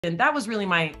And that was really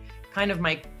my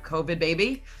my COVID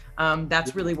baby.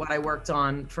 That's really what I worked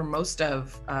on for most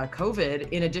of COVID,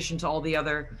 in addition to all the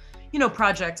other,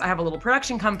 projects. I have a little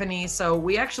production company, so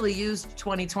we actually used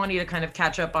 2020 to kind of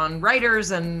catch up on writers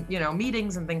and,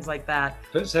 meetings and things like that.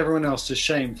 Puts everyone else to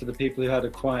shame for the people who had a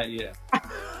quiet year.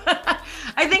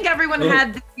 I think everyone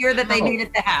had the year that they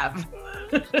needed to have.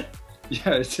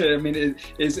 Yeah,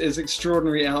 it's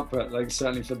extraordinary output, like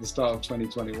certainly for the start of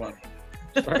 2021.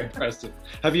 Very impressive.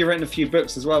 Have you written a few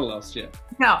books as well last year?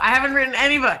 No, I haven't written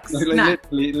any books. Literally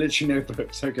no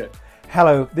books. Okay.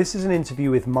 Hello, this is an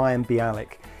interview with Mayim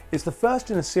Bialik. It's the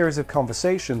first in a series of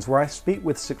conversations where I speak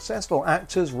with successful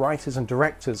actors, writers and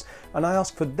directors, and I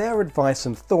ask for their advice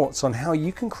and thoughts on how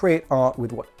you can create art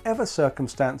with whatever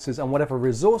circumstances and whatever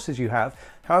resources you have,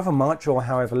 however much or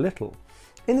however little.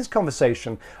 In this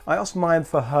conversation, I asked Mayim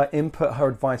for her input, her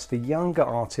advice for younger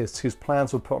artists whose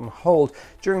plans were put on hold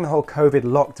during the whole COVID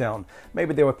lockdown.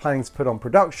 Maybe they were planning to put on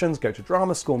productions, go to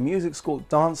drama school, music school,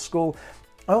 dance school.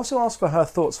 I also asked for her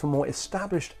thoughts for more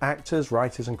established actors,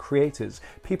 writers and creators,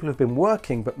 people who've been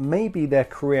working but maybe their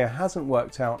career hasn't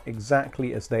worked out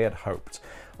exactly as they had hoped.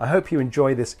 I hope you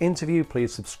enjoy this interview.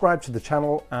 Please subscribe to the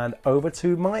channel, and over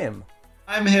to Mayim.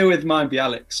 I'm here with Mayim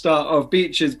Bialik, star of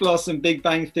Beaches, Blossom, Big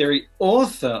Bang Theory,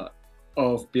 author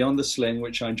of Beyond the Sling,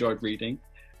 which I enjoyed reading,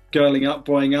 Girling Up,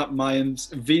 Boying Up, Mayim's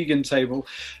Vegan Table,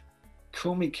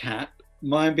 Call Me Cat,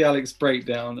 Mayim Bialik's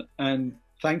Breakdown, and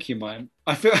thank you, Mayim.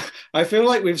 I feel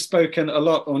like we've spoken a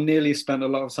lot, or nearly spent a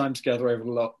lot of time together over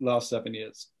the last 7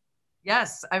 years.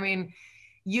 Yes, I mean,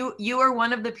 you are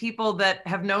one of the people that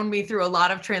have known me through a lot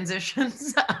of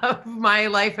transitions of my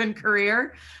life and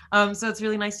career. So it's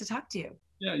really nice to talk to you.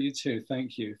 Yeah, you too.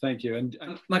 Thank you. Thank you. And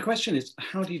my question is,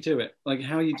 how do you do it? Like,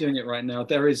 how are you doing it right now?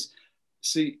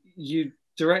 So you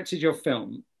directed your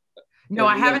film. No,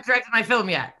 I haven't directed my film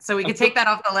yet. So we could take that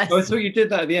off the list. Oh, I thought you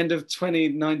did that at the end of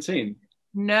 2019.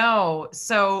 No.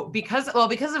 So because of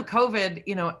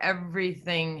COVID,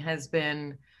 everything has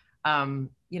been,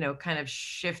 kind of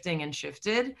shifting and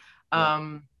shifted.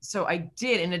 So I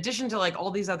did, in addition to like all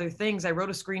these other things, I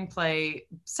wrote a screenplay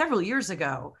several years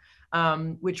ago,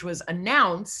 which was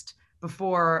announced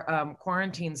before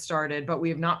quarantine started, but we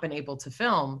have not been able to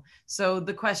film. So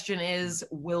the question is,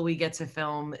 will we get to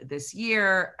film this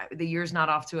year? The year's not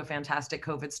off to a fantastic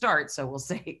COVID start, so we'll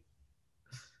see.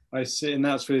 I see, and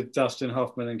that's with Dustin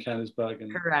Hoffman and Candice Bergen.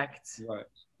 Correct. Right.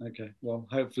 Okay. Well,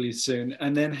 hopefully soon.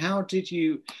 And then how did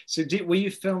you? Were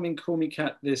you filming Call Me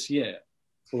Cat this year,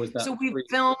 or was that? So we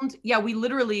filmed. Yeah,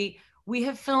 we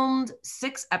have filmed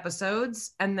 6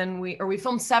 episodes, and then we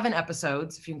filmed 7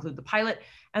 episodes if you include the pilot,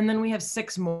 and then we have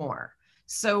 6 more.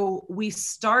 So we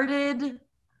started.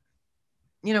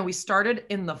 We started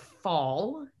in the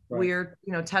fall. Right.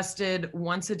 We're tested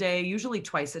once a day, usually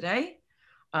twice a day.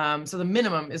 So the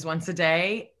minimum is once a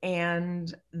day.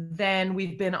 And then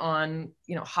we've been on,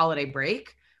 holiday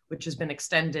break, which has been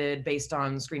extended based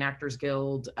on Screen Actors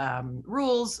Guild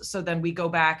rules. So then we go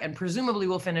back and presumably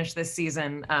we'll finish this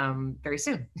season very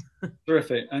soon.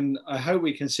 Terrific. And I hope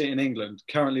we can see it in England.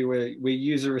 Currently we're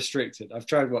user restricted. I've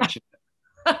tried watching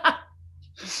it.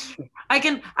 I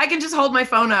can just hold my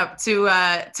phone up to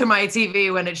my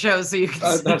TV when it shows, so you can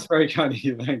see. That's very kind of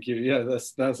you. Thank you. Yeah,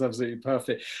 that's absolutely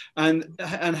perfect. And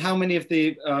how many of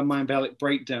the Mayim Bialik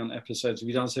Breakdown episodes have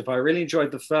you done so far? I really enjoyed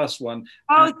the first one.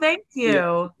 Oh, thank you.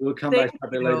 Yeah, we'll come back to that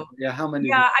a bit later. Yeah, how many?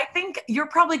 Yeah, I think you're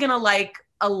probably gonna like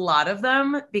a lot of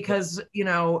them because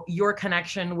your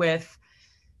connection with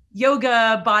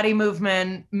yoga, body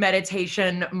movement,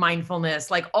 meditation,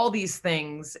 mindfulness, like all these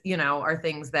things, are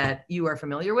things that you are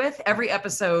familiar with. Every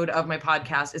episode of my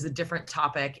podcast is a different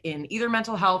topic in either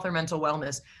mental health or mental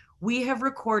wellness. We have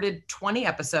recorded 20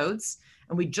 episodes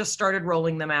and we just started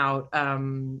rolling them out.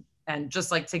 And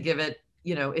just like to give it,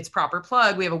 its proper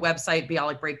plug, we have a website,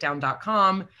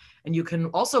 bialikbreakdown.com, and you can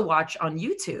also watch on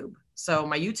YouTube. So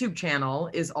my YouTube channel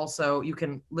is also, you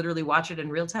can literally watch it in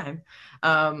real time,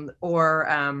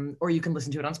 or you can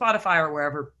listen to it on Spotify or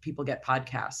wherever people get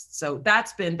podcasts. So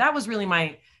that was really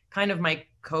my my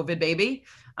COVID baby.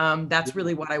 That's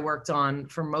really what I worked on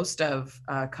for most of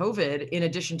COVID, in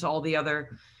addition to all the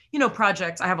other,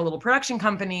 projects. I have a little production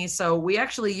company. So we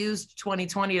actually used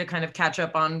 2020 to kind of catch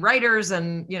up on writers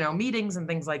and, meetings and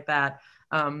things like that.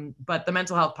 But the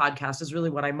mental health podcast is really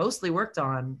what I mostly worked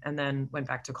on, and then went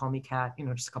back to Call Me Cat,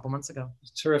 just a couple months ago.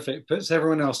 Terrific. Puts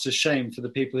everyone else to shame for the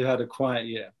people who had a quiet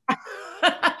year.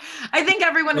 I think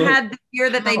everyone had the year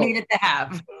that they needed to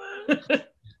have.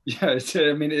 Yeah,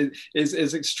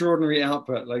 it's extraordinary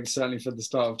output, like certainly for the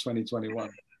start of 2021.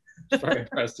 It's very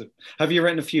impressive. Have you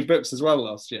written a few books as well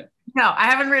last year? No, I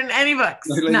haven't written any books.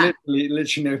 No, None.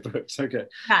 literally no books. Okay.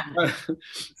 None.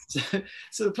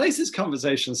 So the place this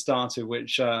conversation started,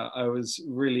 which I was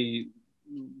really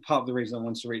part of the reason I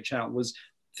wanted to reach out, was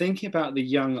thinking about the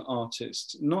young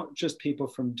artists, not just people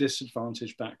from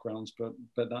disadvantaged backgrounds, but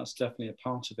that's definitely a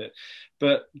part of it.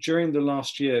 But during the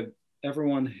last year,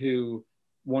 everyone who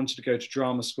wanted to go to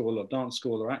drama school or dance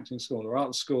school or acting school or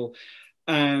art school,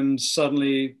 and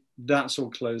suddenly that's all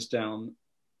closed down.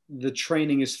 The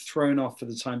training is thrown off for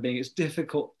the time being. It's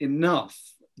difficult enough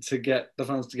to get the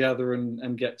funds together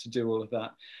and get to do all of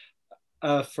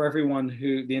that. For everyone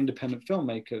the independent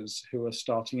filmmakers who are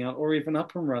starting out or even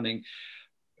up and running,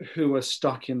 who are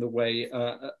stuck in the way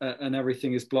and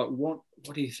everything is blocked. What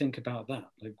do you think about that?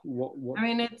 Like, what I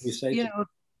mean, do you say?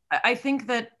 I think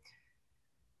that,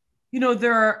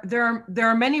 there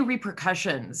are many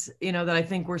repercussions, that I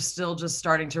think we're still just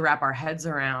starting to wrap our heads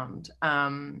around,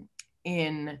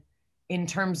 in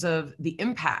terms of the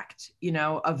impact,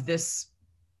 of this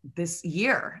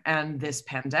year and this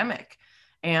pandemic.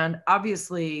 And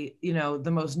obviously,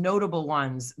 the most notable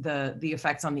ones, the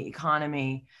effects on the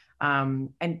economy,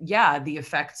 and the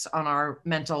effects on our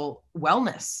mental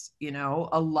wellness.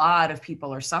 A lot of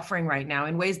people are suffering right now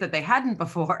in ways that they hadn't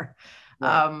before.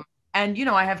 Right. And,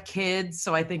 I have kids,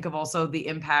 so I think of also the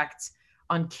impact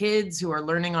on kids who are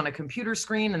learning on a computer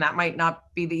screen, and that might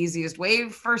not be the easiest way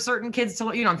for certain kids to,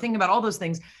 I'm thinking about all those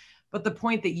things. But the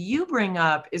point that you bring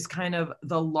up is kind of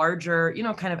the larger,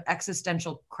 kind of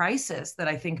existential crisis that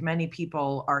I think many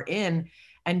people are in.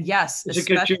 And yes, it's a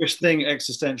good Jewish thing,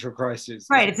 existential crisis.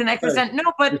 Right. It's an existential.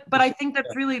 No, but I think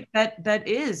that's really, that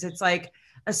is, it's like,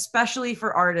 especially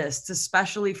for artists,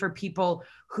 especially for people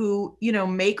who,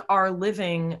 make our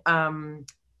living,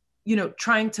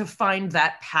 trying to find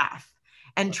that path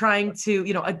and trying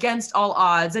to, against all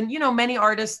odds. And, many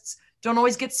artists don't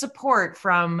always get support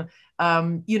from,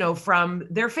 from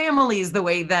their families the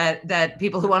way that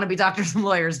people who want to be doctors and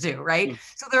lawyers do. Right.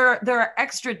 So there are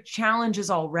extra challenges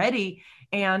already.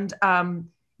 And,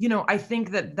 I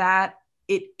think that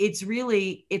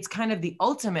it's kind of the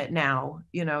ultimate now,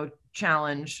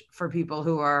 challenge for people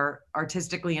who are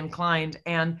artistically inclined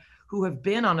and who have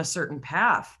been on a certain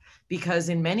path, because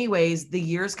in many ways the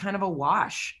year's kind of a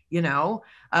wash.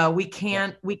 We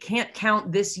can't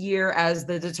count this year as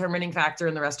the determining factor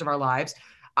in the rest of our lives.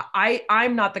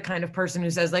 I'm not the kind of person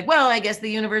who says like, well, I guess the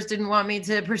universe didn't want me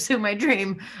to pursue my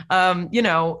dream.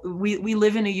 We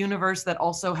live in a universe that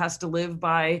also has to live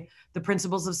by the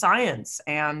principles of science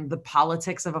and the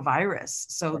politics of a virus.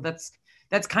 So that's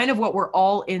kind of what we're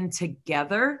all in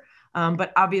together.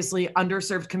 But obviously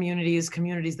underserved communities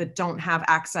that don't have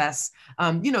access,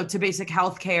 to basic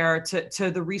healthcare,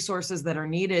 to the resources that are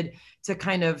needed to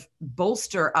kind of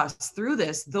bolster us through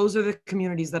this. Those are the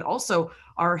communities that also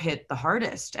are hit the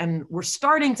hardest. And we're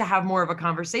starting to have more of a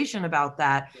conversation about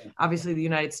that. Yeah. Obviously, the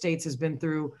United States has been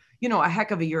through, a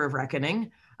heck of a year of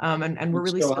reckoning. And we're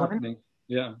really still happening.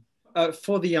 Yeah.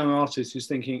 For the young artist who's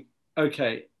thinking,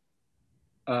 okay,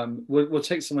 we'll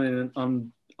take someone in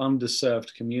an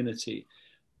underserved community,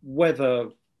 whether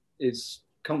it's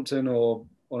Compton or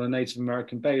on a Native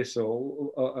American base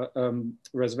or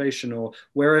reservation or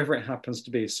wherever it happens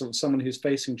to be. So someone who's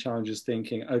facing challenges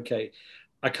thinking, okay,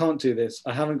 I can't do this.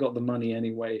 I haven't got the money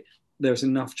anyway. There's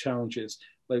enough challenges.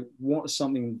 Like, what's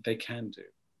something they can do?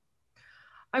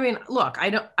 I mean, look, I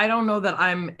don't know that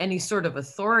I'm any sort of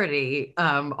authority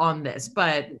on this,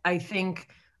 but I think,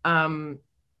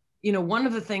 one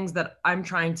of the things that I'm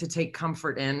trying to take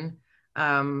comfort in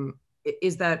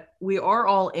is that we are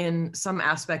all in some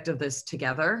aspect of this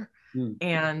together.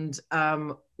 And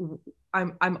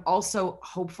I'm also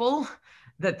hopeful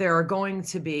that there are going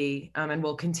to be and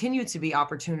will continue to be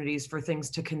opportunities for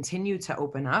things to continue to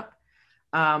open up.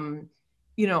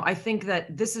 I think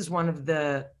that this is one of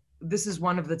the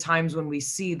times when we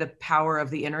see the power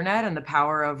of the internet and the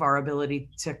power of our ability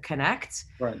to connect.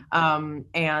 Right.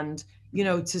 And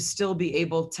to still be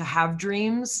able to have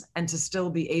dreams and to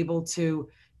still be able to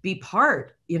be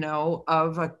part,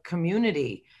 of a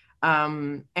community.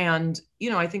 And,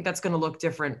 I think that's going to look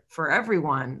different for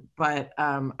everyone. But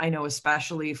I know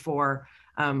especially for,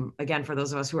 again, for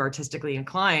those of us who are artistically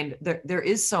inclined, there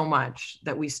is so much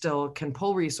that we still can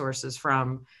pull resources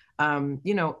from.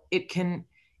 It can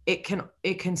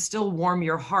still warm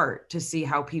your heart to see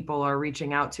how people are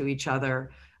reaching out to each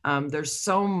other. There's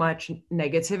so much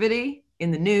negativity in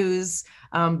the news,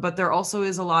 but there also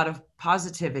is a lot of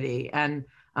positivity. And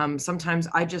sometimes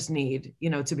I just need,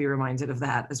 to be reminded of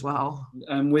that as well.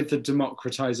 And with the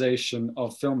democratization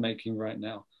of filmmaking right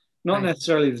now, Not Right.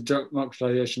 necessarily the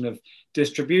democratization of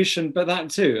distribution, but that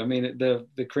too. I mean,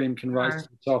 the cream can rise Sure. to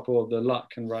the top, or the luck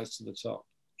can rise to the top.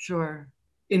 Sure.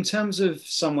 In terms of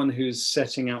someone who's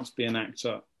setting out to be an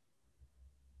actor,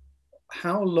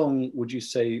 how long would you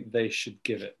say they should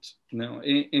give it?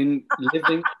 In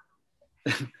living,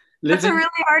 That's a living, really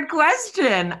hard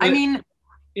question. I mean,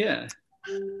 yeah,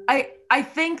 I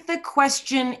think the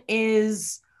question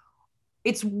is,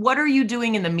 it's what are you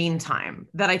doing in the meantime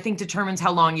that I think determines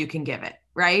how long you can give it,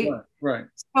 right? right, right,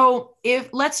 So if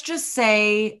let's just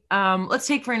say, let's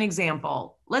take for an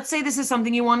example, let's say this is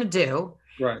something you want to do,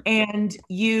 right, and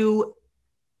you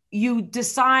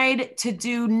decide to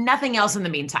do nothing else in the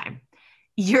meantime.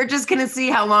 You're just going to see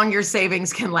how long your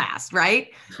savings can last,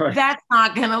 right? right. That's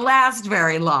not going to last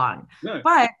very long. No,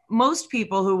 But most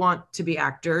people who want to be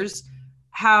actors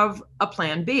have a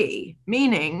plan B,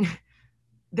 meaning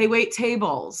they wait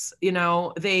tables,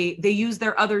 they use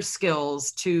their other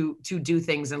skills to do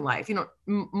things in life.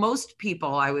 Most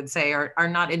people, I would say, are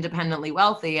not independently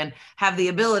wealthy and have the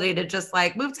ability to just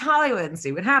like move to Hollywood and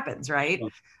see what happens, right?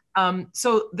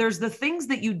 So there's the things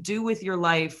that you do with your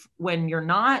life when you're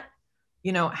not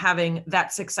having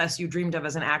that success you dreamed of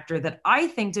as an actor that I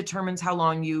think determines how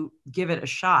long you give it a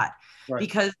shot. right.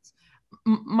 Because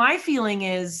my feeling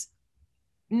is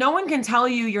no one can tell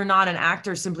you you're not an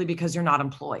actor simply because you're not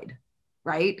employed,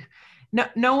 right?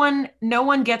 No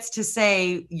one gets to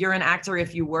say you're an actor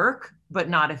if you work, but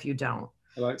not if you don't.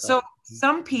 I like that. So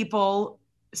some people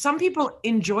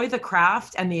enjoy the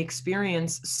craft and the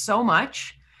experience so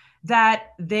much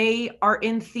that they are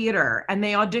in theater and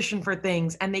they audition for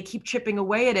things and they keep chipping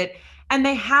away at it. And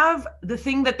they have the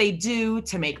thing that they do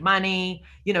to make money,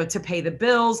 to pay the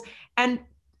bills. And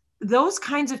those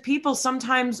kinds of people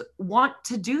sometimes want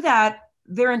to do that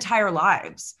their entire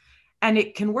lives. And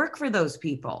it can work for those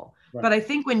people. Right. But I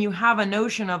think when you have a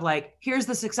notion of like, here's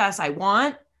the success I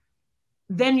want,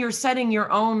 then you're setting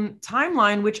your own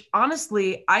timeline, which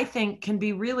honestly, I think can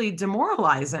be really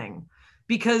demoralizing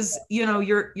because,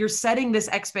 you're setting this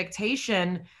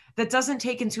expectation that doesn't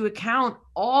take into account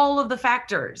all of the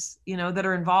factors, that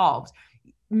are involved.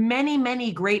 Many,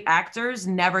 many great actors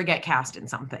never get cast in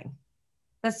something.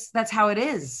 That's how it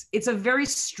is. It's a very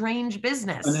strange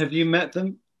business. And have you met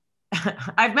them?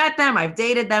 I've met them, I've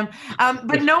dated them.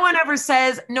 But no one ever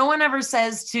says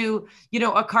to,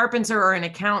 a carpenter or an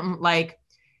accountant, like,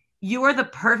 you are the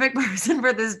perfect person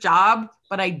for this job,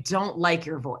 but I don't like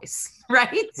your voice, right?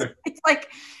 It's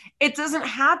like, it doesn't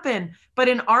happen. But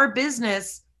in our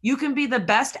business, you can be the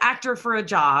best actor for a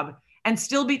job and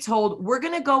still be told, we're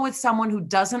going to go with someone who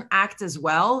doesn't act as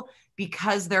well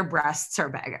because their breasts are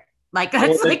bigger. Like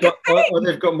that's or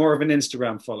they've got more of an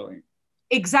Instagram following.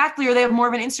 Exactly. Or they have more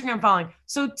of an Instagram following.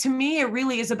 So to me, it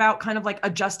really is about kind of like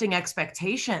adjusting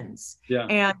expectations. Yeah.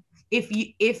 And if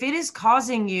it is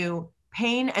causing you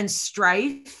pain and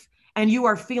strife and you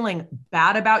are feeling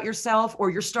bad about yourself, or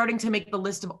you're starting to make the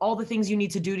list of all the things you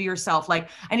need to do to yourself, like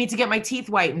I need to get my teeth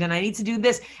whitened and I need to do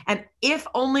this. And if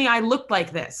only I looked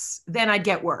like this, then I'd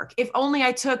get work. If only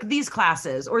I took these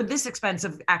classes or this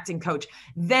expensive acting coach,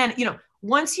 then,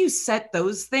 once you set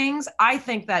those things, I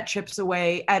think that chips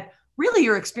away at really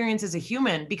your experience as a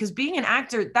human, because being an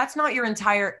actor, that's not your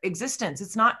entire existence.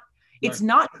 It's not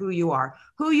who you are.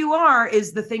 Who you are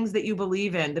is the things that you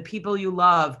believe in, the people you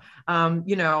love.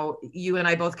 You and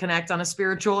I both connect on a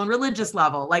spiritual and religious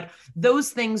level. Like those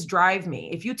things drive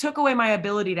me. If you took away my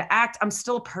ability to act, I'm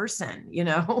still a person,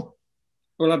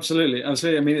 Well, absolutely.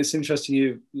 Absolutely. I mean, it's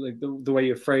interesting like the way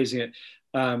you're phrasing it.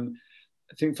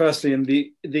 I think firstly, in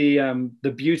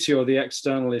the beauty or the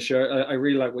external issue, I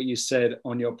really like what you said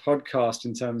on your podcast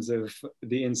in terms of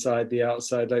the inside, the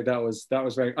outside. Like that was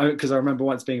very, because I remember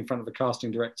once being in front of a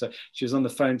casting director. She was on the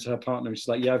phone to her partner and she's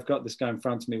like, "Yeah, I've got this guy in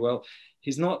front of me." Well,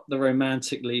 he's not the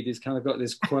romantic lead. He's kind of got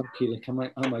this quirky look. I'm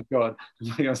like, oh my God.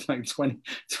 I was like 20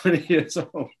 years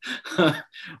old.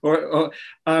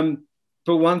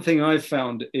 But one thing I've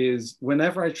found is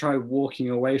whenever I try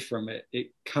walking away from it, it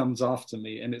comes after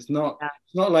me. And it's not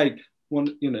like one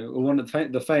of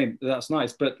the fame, that's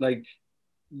nice, but like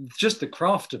just the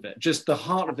craft of it, just the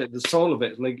heart of it, the soul of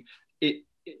it, like it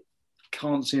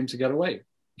can't seem to get away.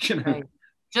 Right.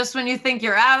 Just when you think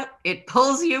you're out, it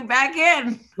pulls you back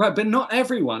in. Right, but not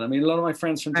everyone. I mean, a lot of my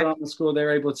friends from drama school,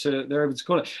 they're able to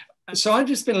call it. So I've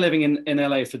just been living in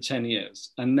LA for 10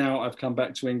 years, and now I've come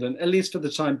back to England, at least for the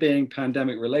time being,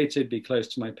 pandemic related, be close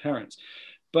to my parents.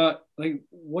 But like,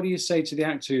 what do you say to the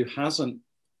actor who hasn't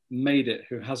made it,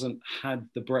 who hasn't had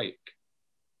the break?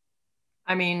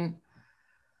 I mean,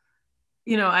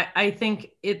 I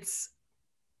think it's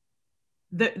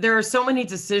there are so many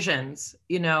decisions,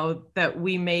 you know, that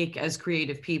we make as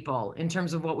creative people in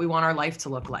terms of what we want our life to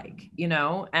look like, you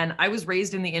know, and I was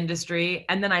raised in the industry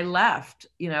and then I left,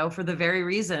 you know, for the very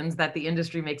reasons that the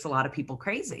industry makes a lot of people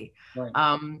crazy. Right.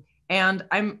 And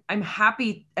I'm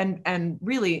happy and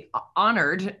really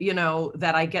honored, you know,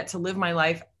 that I get to live my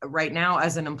life right now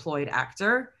as an employed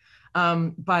actor.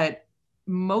 But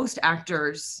most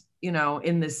actors, you know,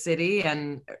 in this city,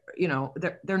 and you know,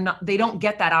 they don't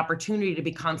get that opportunity to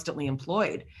be constantly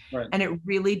employed. Right. And it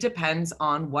really depends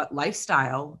on what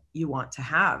lifestyle you want to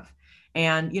have.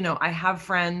 And you know, I have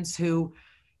friends who,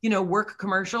 you know, work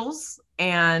commercials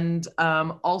and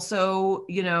also,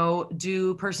 you know,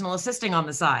 do personal assisting on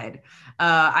the side.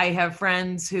 I have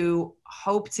friends who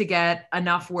hope to get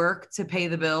enough work to pay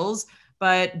the bills,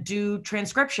 but do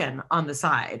transcription on the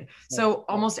side. So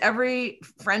almost every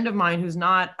friend of mine who's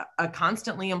not a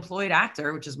constantly employed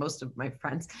actor, which is most of my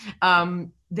friends,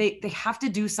 they have to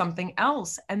do something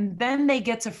else. And then they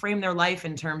get to frame their life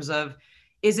in terms of,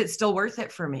 is it still worth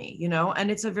it for me? You know, and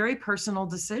it's a very personal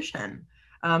decision.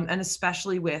 And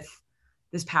especially with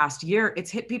this past year, it's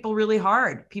hit people really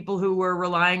hard. People who were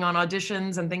relying on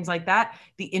auditions and things like that.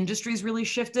 The industry's really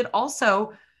shifted.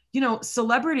 Also, you know,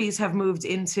 celebrities have moved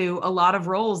into a lot of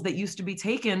roles that used to be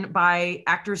taken by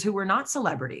actors who were not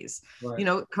celebrities. Right. You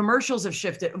know, commercials have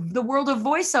shifted. The world of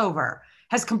voiceover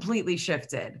has completely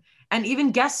shifted. And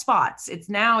even guest spots, it's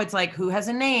like who has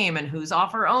a name and who's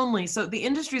offer only. So the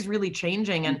industry is really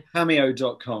changing. And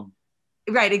Cameo.com.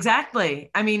 Right,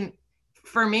 exactly. I mean,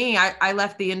 for me, I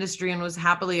left the industry and was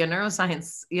happily a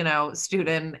neuroscience, you know,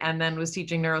 student, and then was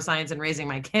teaching neuroscience and raising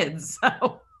my kids.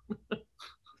 So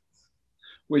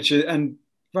Which is, and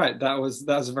right, that was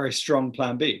a very strong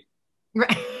plan B.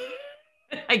 Right.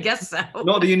 I guess so.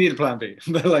 Not that you need a plan B,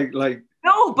 but like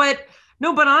no, but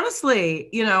honestly,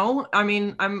 you know, I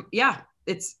mean,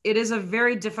 it is a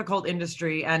very difficult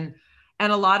industry, and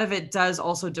a lot of it does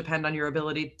also depend on your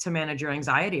ability to manage your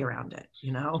anxiety around it,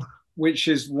 you know. Which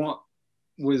is what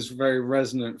was very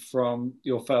resonant from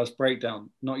your first breakdown,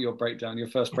 not your breakdown, your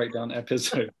first breakdown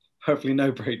episode. Hopefully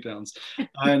no breakdowns.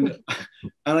 And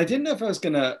I didn't know if I was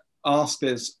going to ask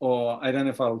this, or I don't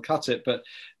know if I'll cut it,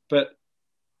 but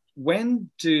when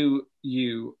do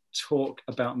you talk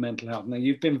about mental health? Now,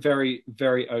 you've been very,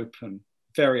 very open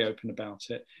about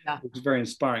it. Yeah. It's very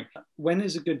inspiring. When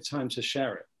is a good time to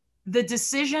share it? The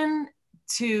decision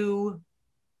to,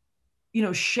 you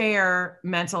know, share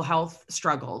mental health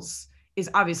struggles is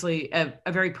obviously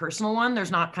a very personal one. There's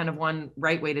not kind of one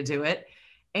right way to do it.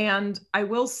 And I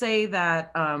will say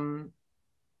that,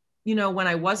 you know, when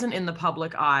I wasn't in the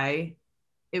public eye,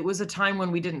 it was a time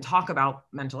when we didn't talk about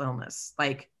mental illness.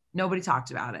 Like nobody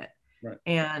talked about it. Right.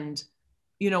 And,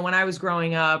 you know, when I was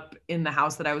growing up in the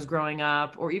house that I was growing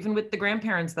up, or even with the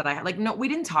grandparents that I had, like, no, we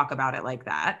didn't talk about it like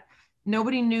that.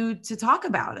 Nobody knew to talk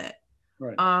about it.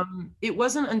 Right. It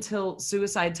wasn't until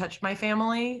suicide touched my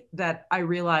family that I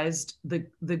realized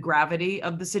the gravity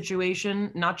of the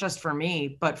situation, not just for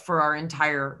me, but for our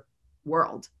entire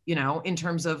world, you know, in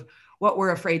terms of what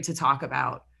we're afraid to talk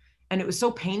about. And it was so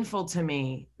painful to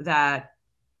me that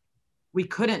we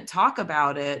couldn't talk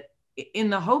about it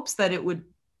in the hopes that it would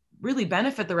really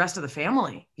benefit the rest of the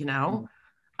family, you know,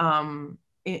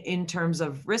 in terms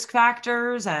of risk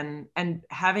factors and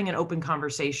having an open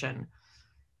conversation.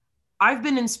 I've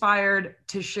been inspired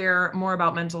to share more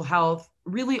about mental health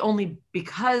really only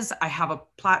because I have a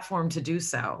platform to do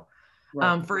so,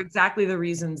 right. For exactly the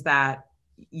reasons that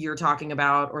you're talking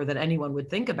about or that anyone would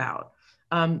think about.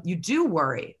 You do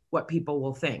worry what people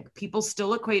will think. People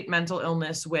still equate mental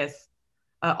illness with,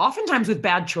 oftentimes with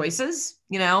bad choices,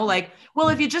 you know, like, well,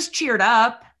 if you just cheered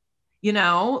up, you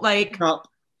know, like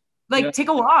take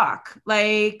a walk,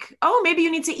 like, oh, maybe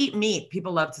you need to eat meat.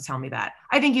 People love to tell me that.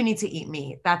 I think you need to eat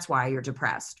meat. That's why you're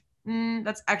depressed.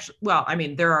 That's actually, well, I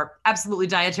mean, there are absolutely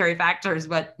dietary factors,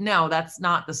 but no, that's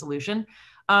not the solution.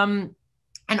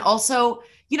 And also,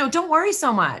 you know, don't worry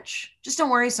so much. Just don't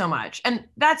worry so much. And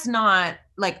that's not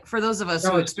like, for those of us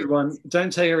who experience,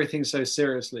 don't take everything so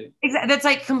seriously. Exactly. That's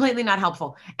like completely not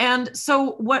helpful. And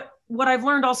so what I've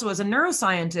learned also as a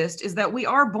neuroscientist is that we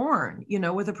are born, you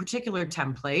know, with a particular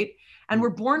template, and we're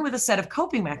born with a set of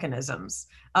coping mechanisms.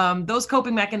 Those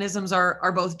coping mechanisms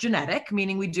are both genetic,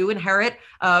 meaning we do inherit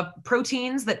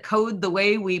proteins that code the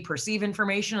way we perceive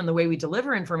information and the way we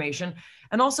deliver information.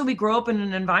 And also we grow up in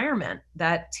an environment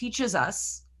that teaches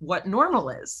us what normal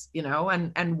is, you know,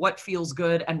 and what feels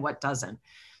good and what doesn't.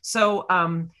 So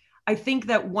I think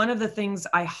that one of the things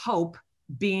I hope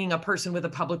being a person with a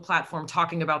public platform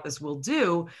talking about this will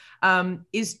do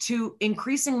is to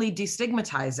increasingly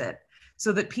destigmatize it.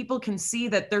 so that people can see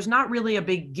that there's not really a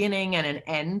beginning and an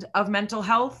end of mental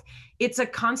health. It's a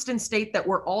constant state that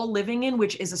we're all living in,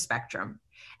 which is a spectrum.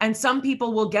 And some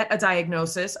people will get a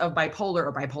diagnosis of bipolar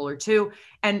or bipolar 2,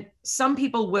 and some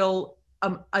people will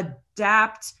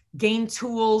adapt, gain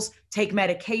tools, take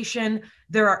medication.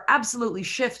 There are absolutely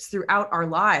shifts throughout our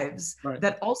lives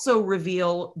that also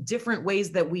reveal different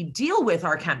ways that we deal with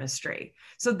our chemistry.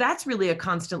 So that's really a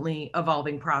constantly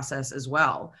evolving process as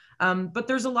well. But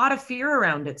there's a lot of fear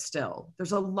around it still.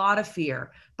 There's a lot of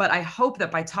fear. But I hope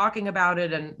that by talking about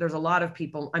it, and there's a lot of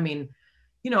people, I mean,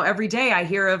 every day I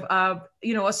hear of,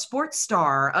 a sports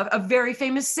star, a very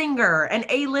famous singer, an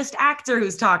A-list actor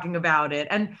who's talking about it.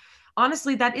 And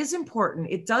honestly, that is important.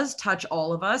 It does touch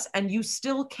all of us, and you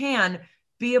still can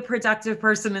be a productive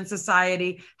person in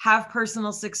society, have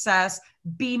personal success,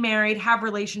 be married, have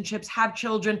relationships, have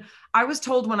children. I was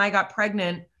told when I got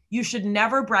pregnant, you should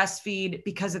never breastfeed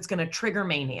because it's going to trigger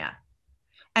mania.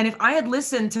 And if I had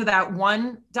listened to that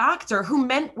one doctor who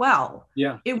meant well,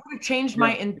 it would have changed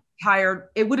my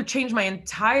entire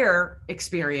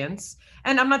experience.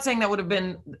 And I'm not saying that would have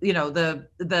been,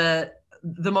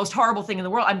 the most horrible thing in the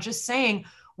world. I'm just saying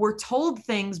we're told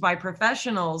things by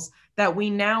professionals that we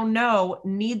now know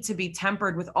need to be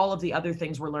tempered with all of the other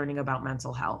things we're learning about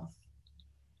mental health.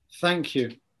 Thank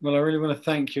you. Well, I really want to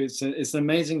thank you. It's an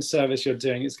amazing service you're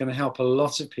doing. It's going to help a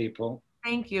lot of people.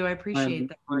 Thank you. I appreciate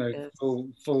that, Marcus.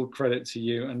 Full credit to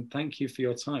you, and thank you for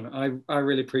your time. I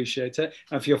really appreciate it,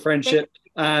 and for your friendship,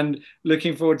 and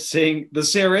looking forward to seeing the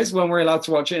series when we're allowed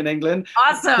to watch it in England.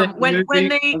 Awesome. When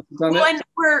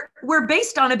we're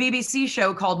based on a BBC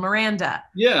show called Miranda.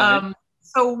 Yeah.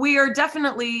 So we are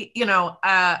definitely,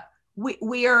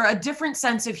 we are a different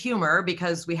sense of humor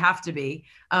because we have to be.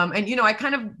 And, I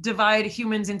kind of divide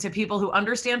humans into people who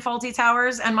understand Fawlty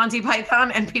Towers and Monty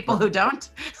Python and people who don't.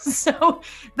 So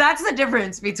that's the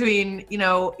difference between,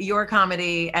 your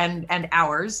comedy and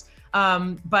ours.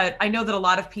 But I know that a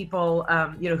lot of people,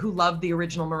 who love the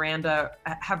original Miranda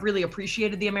have really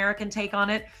appreciated the American take on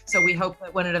it. So we hope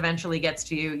that when it eventually gets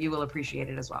to you, you will appreciate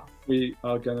it as well. We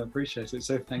are going to appreciate it.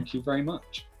 So thank you very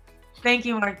much. Thank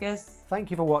you, Marcus. Thank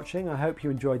you for watching. I hope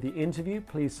you enjoyed the interview.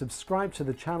 Please subscribe to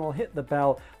the channel, hit the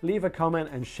bell, leave a comment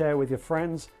and share with your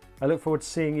friends. I look forward to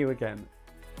seeing you again.